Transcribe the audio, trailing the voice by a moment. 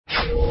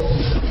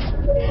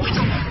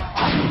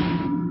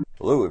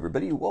Hello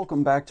everybody,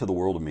 welcome back to the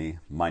World of Me.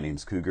 My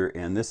name's Cougar,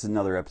 and this is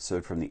another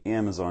episode from the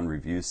Amazon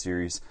review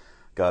series.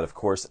 Got, of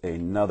course,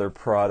 another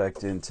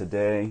product in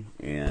today,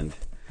 and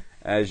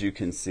as you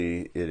can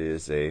see, it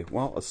is a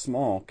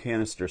small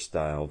canister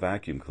style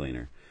vacuum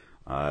cleaner.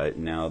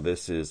 Now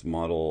this is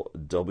model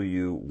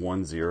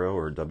W10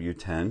 or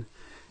W10,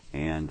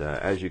 and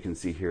as you can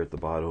see here at the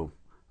bottom,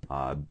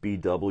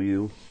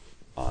 BW,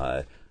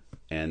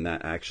 and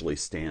that actually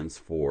stands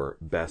for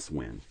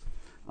Besswin.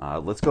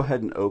 Let's go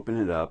ahead and open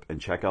it up and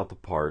check out the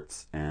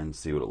parts and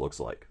see what it looks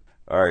like.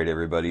 Alright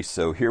everybody,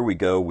 so here we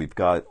go. We've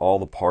got all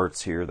the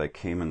parts here that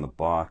came in the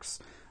box.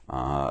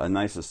 A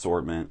nice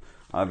assortment.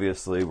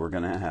 Obviously we're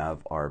going to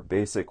have our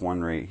basic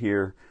one right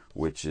here,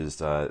 which is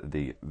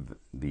the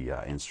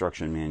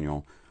instruction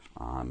manual.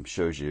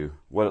 Shows you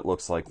what it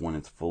looks like when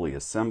it's fully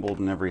assembled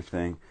and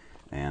everything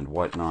and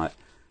whatnot.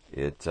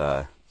 It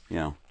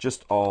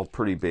just all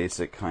pretty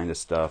basic kind of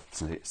stuff,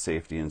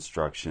 safety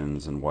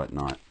instructions and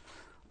whatnot.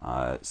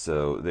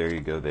 So there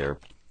you go there.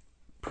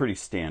 Pretty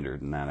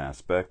standard in that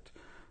aspect.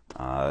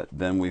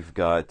 Then we've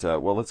got,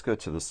 let's go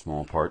to the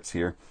small parts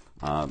here.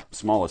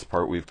 Smallest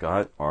part we've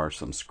got are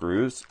some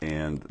screws,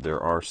 and there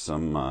are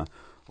some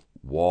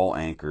wall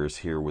anchors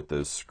here with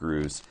those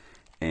screws.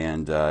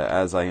 And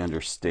as I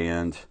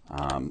understand,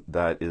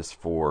 that is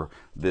for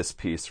this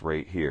piece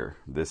right here.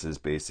 This is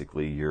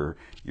basically your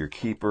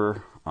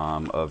keeper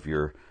of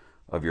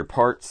your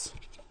parts.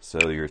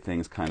 So your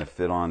things kind of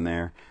fit on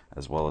there,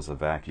 as well as a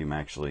vacuum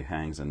actually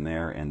hangs in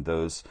there, and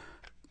those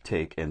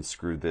take and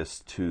screw this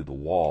to the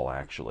wall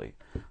actually.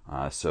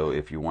 So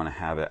if you want to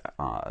have it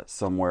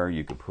somewhere,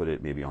 you could put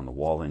it maybe on the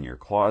wall in your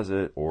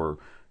closet or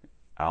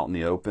out in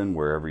the open,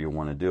 wherever you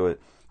want to do it.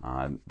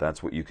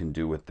 That's what you can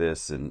do with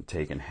this, and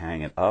take and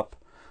hang it up.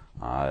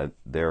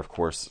 There, of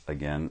course,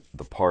 again,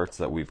 the parts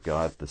that we've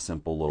got, the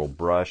simple little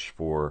brush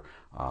for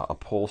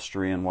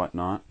upholstery and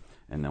whatnot,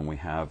 and then we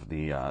have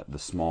the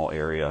small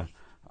area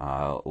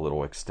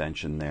little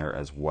extension there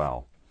as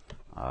well.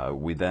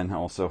 We then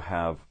also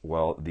have,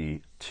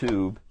 the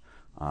tube,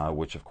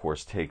 which of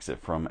course takes it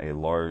from a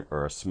large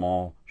or a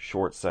small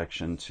short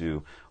section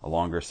to a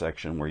longer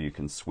section where you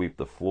can sweep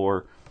the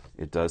floor.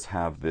 It does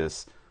have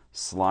this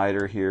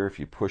slider here. If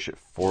you push it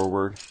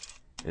forward,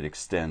 it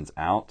extends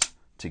out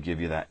to give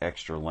you that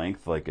extra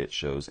length like it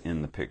shows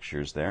in the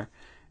pictures there.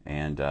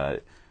 And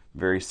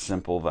very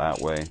simple that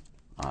way,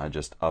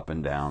 just up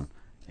and down.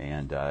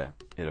 And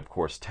it of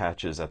course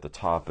attaches at the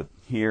top of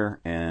here,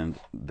 and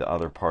the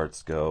other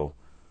parts go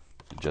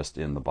just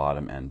in the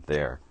bottom end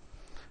there.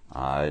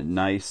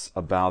 Nice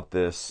about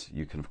this,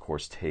 you can of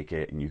course take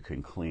it and you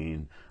can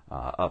clean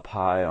up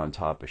high on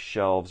top of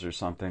shelves or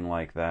something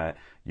like that.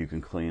 You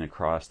can clean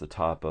across the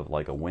top of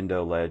like a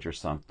window ledge or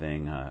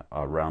something,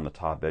 around the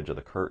top edge of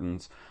the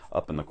curtains,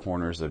 up in the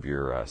corners of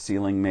your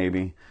ceiling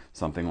maybe,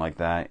 something like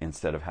that.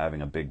 Instead of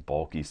having a big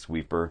bulky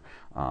sweeper,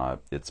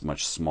 it's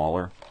much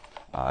smaller.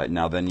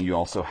 Now then you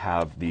also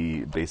have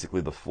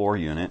basically the floor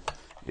unit.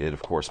 It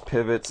of course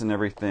pivots and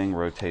everything,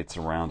 rotates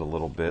around a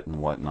little bit and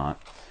whatnot.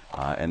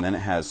 And then it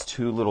has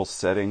two little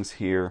settings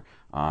here,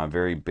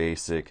 very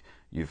basic.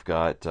 You've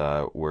got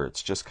where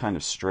it's just kind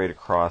of straight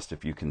across,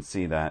 if you can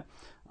see that.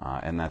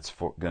 And that's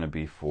going to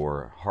be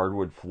for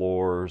hardwood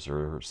floors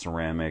or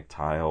ceramic,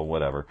 tile,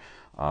 whatever,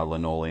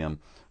 linoleum.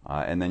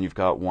 And then you've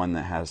got one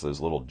that has those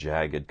little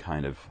jagged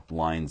kind of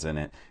lines in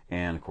it,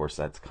 and of course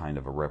that's kind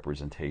of a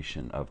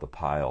representation of the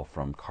pile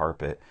from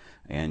carpet,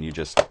 and you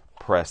just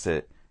press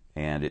it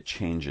and it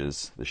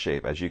changes the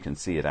shape. As you can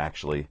see, it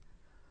actually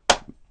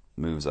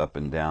moves up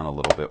and down a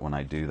little bit when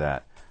I do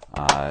that.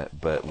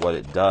 But what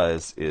it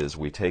does is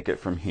we take it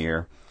from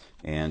here,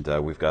 and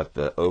we've got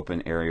the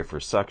open area for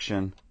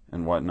suction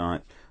and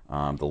whatnot,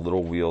 the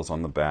little wheels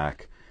on the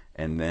back,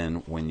 and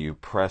then when you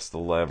press the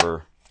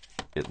lever,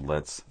 it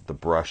lets the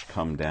brush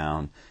come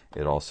down.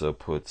 It also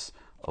puts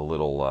a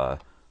little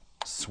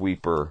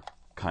sweeper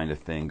kind of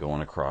thing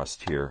going across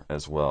here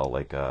as well,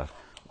 like a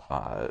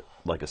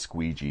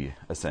squeegee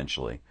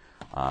essentially.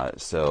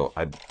 So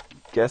I'm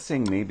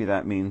guessing maybe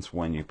that means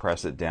when you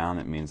press it down,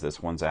 it means this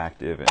one's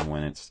active, and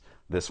when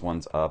this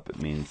one's up, it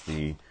means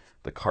the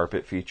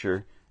carpet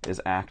feature is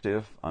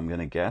active. I'm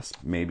gonna guess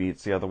maybe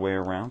it's the other way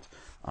around.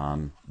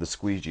 The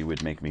squeegee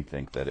would make me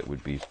think that it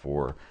would be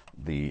for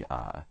the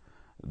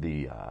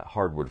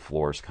hardwood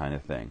floors kind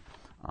of thing.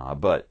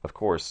 But of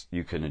course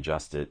you can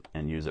adjust it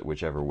and use it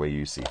whichever way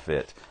you see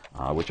fit,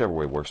 whichever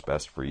way works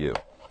best for you.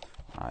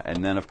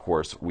 And then of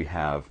course we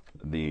have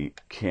the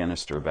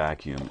canister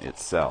vacuum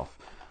itself.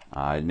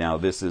 Now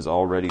this is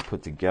already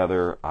put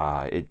together.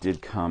 It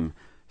did come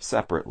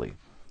separately,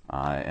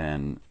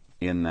 and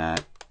in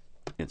that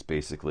it's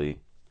basically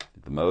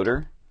the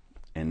motor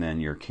and then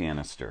your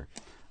canister.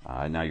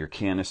 Now your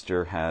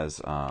canister has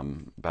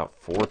about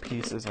 4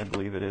 pieces, I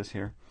believe it is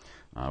here.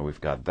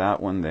 We've got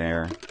that one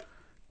there,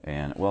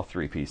 and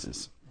 3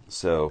 pieces.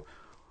 So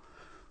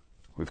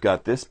we've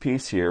got this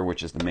piece here,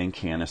 which is the main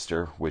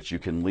canister, which you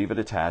can leave it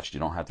attached. You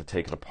don't have to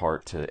take it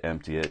apart to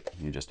empty it.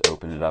 You just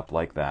open it up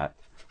like that.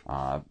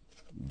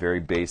 very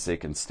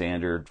basic and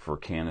standard for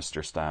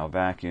canister style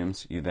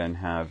vacuums. You then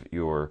have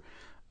your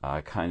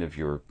kind of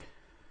your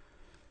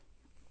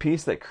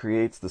piece that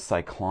creates the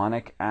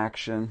cyclonic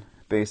action,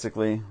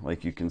 basically.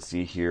 Like you can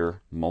see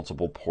here,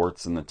 multiple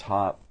ports in the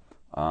top.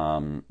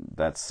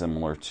 That's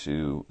similar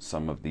to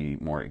some of the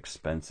more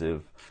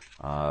expensive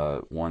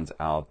ones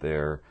out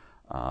there,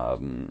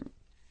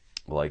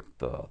 like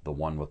the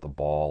one with the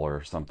ball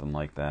or something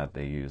like that.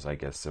 They use, I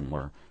guess,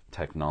 similar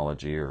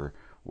technology or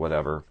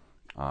whatever.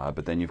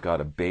 But then you've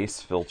got a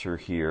base filter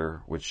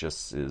here, which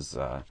just is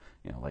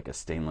like a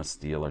stainless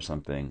steel or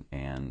something,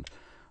 and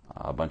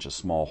a bunch of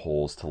small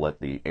holes to let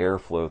the air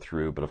flow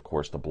through, but of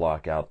course to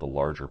block out the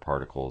larger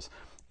particles.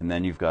 And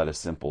then you've got a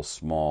simple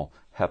small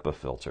HEPA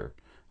filter.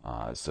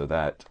 So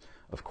that,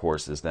 of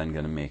course, is then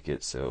going to make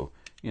it so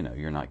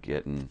you're not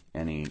getting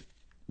any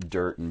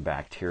dirt and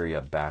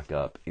bacteria back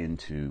up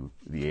into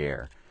the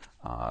air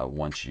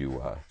once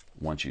you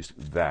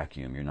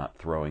vacuum. You're not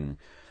throwing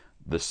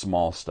the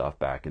small stuff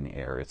back in the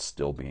air. It's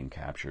still being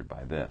captured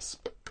by this.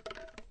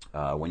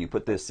 When you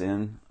put this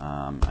in,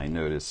 I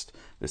noticed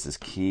this is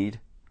keyed.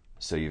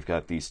 So you've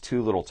got these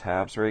two little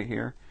tabs right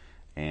here,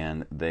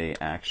 and they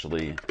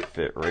actually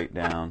fit right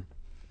down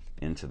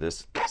into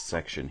this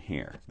section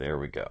here. There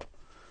we go.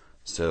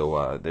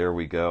 So there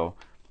we go.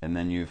 And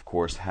then you, of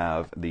course,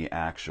 have the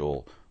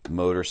actual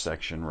motor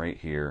section right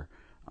here.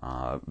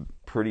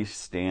 Pretty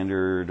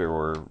standard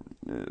or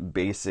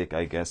basic,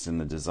 I guess, in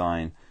the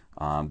design.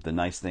 The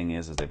nice thing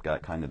is they've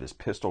got kind of this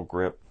pistol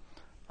grip,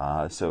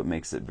 so it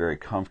makes it very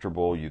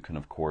comfortable. You can,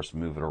 of course,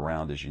 move it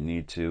around as you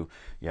need to.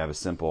 You have a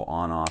simple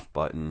on-off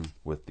button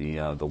with the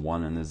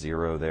 1 and the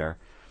 0 there,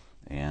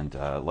 and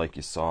like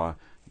you saw,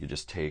 you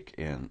just take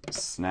and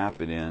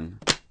snap it in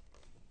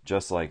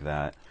just like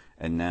that.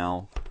 And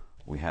now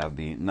we have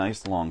the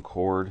nice long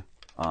cord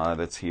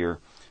that's here,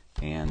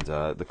 and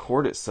the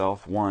cord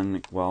itself,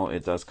 well,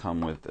 it does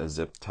come with a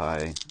zip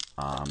tie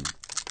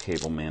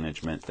cable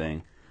management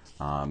thing.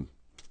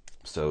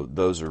 So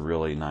those are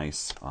really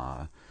nice.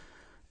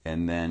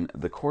 And then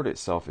the cord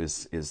itself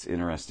is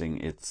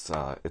interesting. It's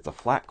a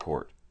flat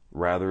cord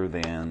rather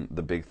than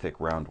the big thick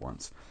round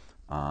ones.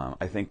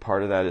 I think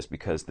part of that is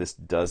because this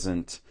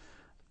doesn't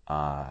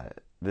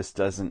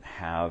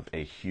have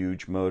a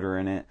huge motor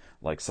in it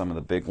like some of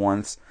the big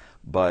ones,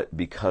 but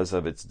because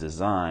of its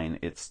design,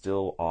 it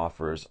still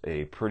offers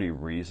a pretty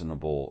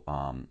reasonable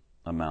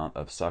amount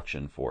of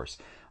suction force.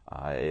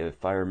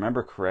 If I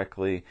remember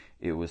correctly,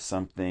 it was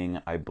something,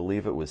 I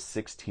believe it was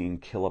 16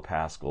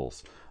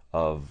 kilopascals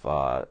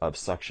of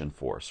suction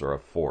force, or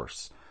of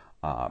force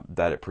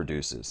that it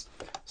produces.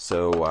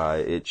 So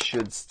it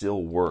should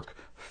still work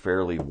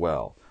fairly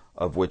well,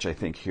 of which I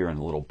think here in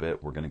a little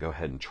bit we're going to go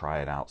ahead and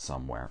try it out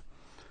somewhere.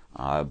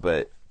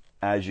 But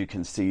as you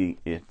can see,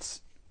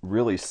 it's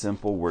really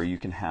simple, where you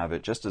can have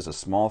it just as a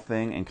small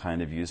thing and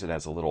kind of use it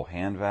as a little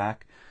hand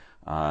vac.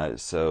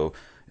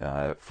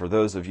 For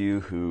those of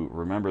you who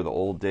remember the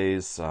old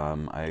days,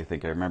 I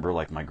think I remember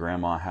like my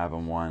grandma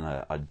having one,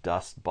 a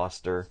dust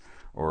buster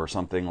or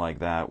something like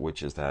that,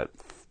 which is that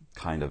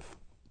kind of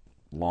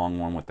long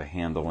one with the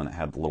handle, and it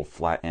had the little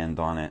flat end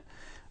on it.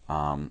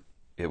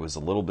 It was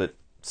a little bit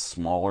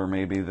smaller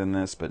maybe than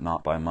this, but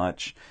not by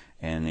much,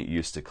 and it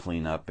used to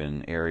clean up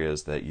in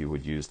areas that you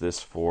would use this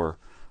for.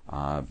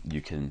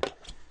 You can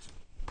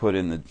put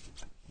in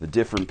the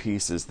different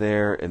pieces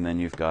there, and then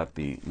you've got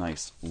the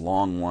nice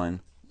long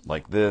one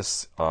like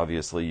this.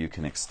 Obviously you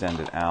can extend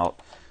it out,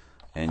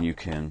 and you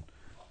can,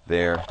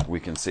 we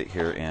can sit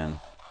here and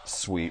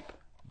sweep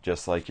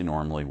just like you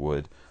normally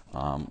would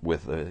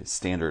with a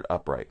standard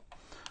upright.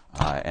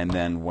 And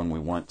then when we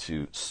want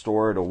to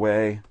store it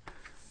away,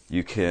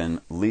 you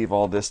can leave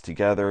all this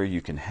together. You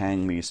can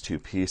hang these two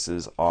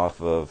pieces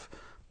off of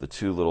the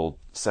two little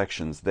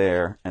sections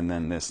there, and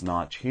then this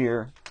notch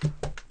here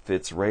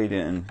fits right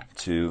in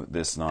to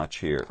this notch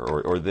here,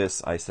 or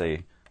this, I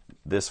say,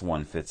 this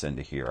one fits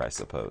into here, I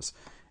suppose.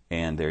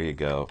 And there you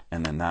go.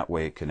 And then that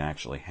way it can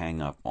actually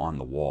hang up on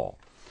the wall.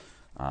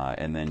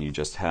 And then you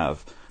just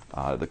have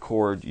the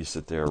cord. You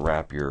sit there,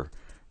 wrap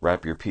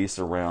your piece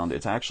around.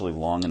 It's actually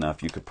long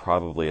enough. You could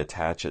probably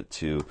attach it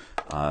to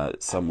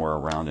somewhere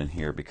around in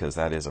here, because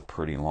that is a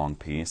pretty long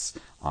piece,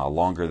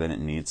 longer than it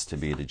needs to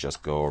be to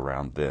just go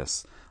around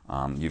this.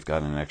 You've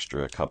got an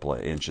extra couple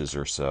of inches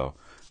or so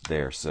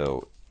there,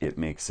 so it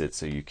makes it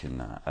so you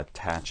can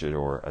attach it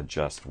or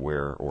adjust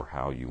where or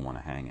how you want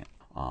to hang it.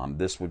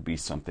 This would be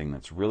something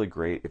that's really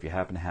great if you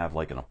happen to have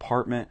like an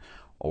apartment,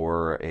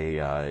 or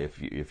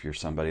if you're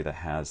somebody that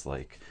has,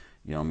 like,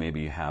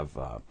 maybe you have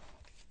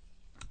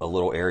a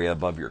little area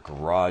above your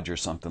garage or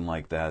something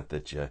like that,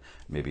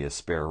 maybe a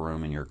spare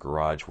room in your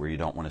garage where you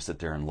don't want to sit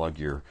there and lug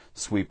your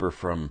sweeper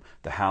from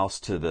the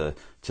house to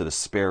the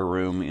spare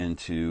room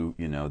into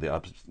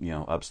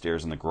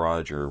upstairs in the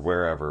garage or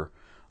wherever.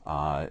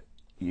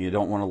 You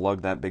don't want to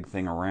lug that big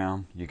thing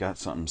around. You got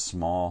something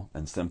small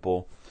and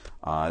simple.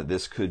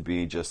 This could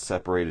be just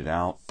separated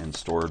out and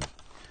stored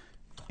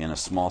in a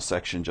small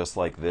section just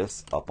like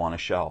this up on a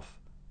shelf.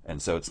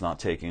 And so it's not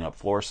taking up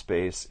floor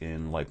space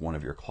in like one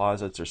of your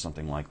closets or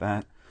something like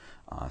that.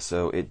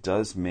 So it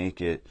does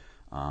make it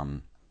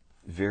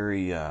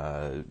very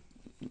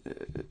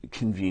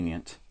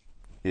convenient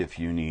if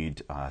you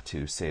need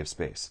to save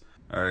space.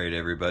 All right,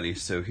 everybody,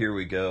 so here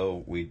we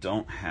go. We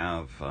don't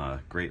have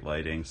great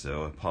lighting,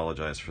 so I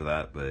apologize for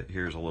that, but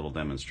here's a little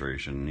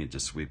demonstration. I need to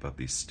sweep up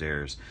these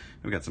stairs.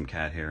 We've got some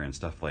cat hair and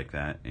stuff like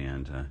that,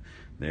 and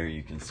there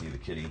you can see the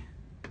kitty.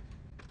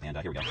 And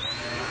here we go.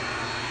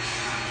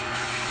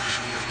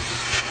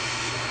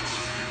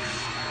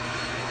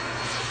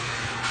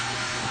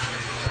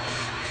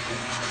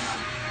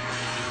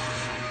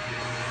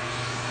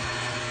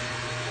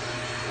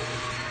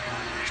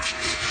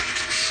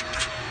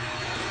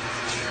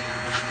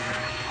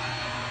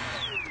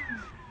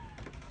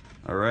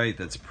 All right,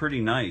 that's pretty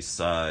nice.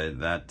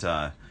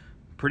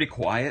 Pretty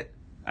quiet,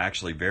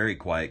 actually very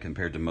quiet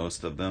compared to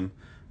most of them,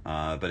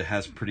 but it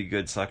has pretty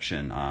good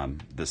suction.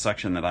 The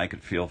suction that I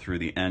could feel through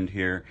the end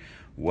here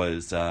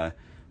was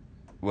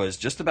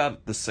just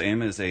about the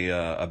same as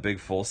a big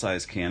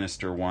full-size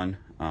canister one.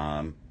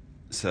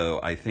 So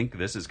I think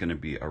this is going to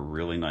be a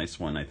really nice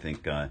one. I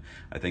think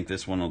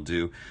this one will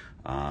do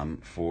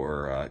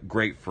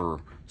great for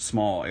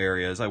small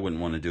areas. I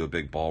wouldn't want to do a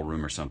big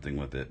ballroom or something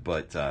with it,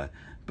 but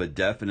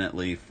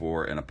definitely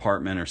for an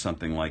apartment or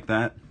something like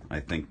that, I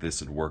think this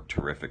would work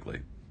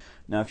terrifically.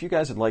 Now, if you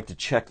guys would like to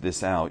check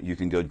this out, you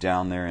can go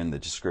down there in the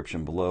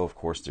description below. Of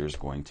course, there's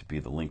going to be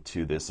the link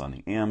to this on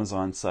the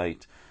Amazon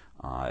site.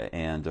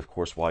 And of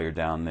course, while you're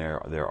down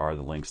there, there are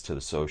the links to the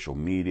social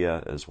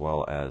media as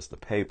well as the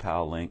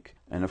PayPal link.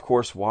 And of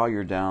course, while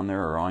you're down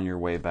there or on your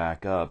way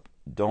back up,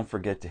 don't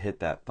forget to hit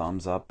that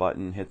thumbs up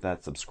button, hit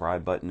that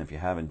subscribe button if you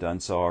haven't done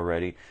so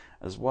already,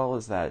 as well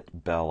as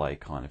that bell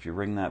icon. If you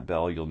ring that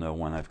bell, you'll know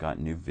when I've got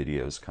new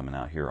videos coming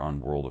out here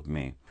on World of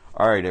Me.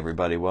 Alright,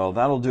 everybody, well,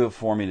 that'll do it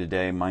for me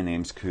today. My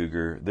name's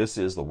Cougar. This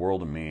is the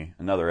World of Me,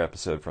 another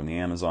episode from the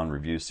Amazon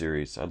review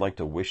series. I'd like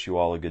to wish you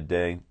all a good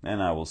day,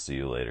 and I will see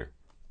you later.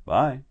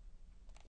 Bye.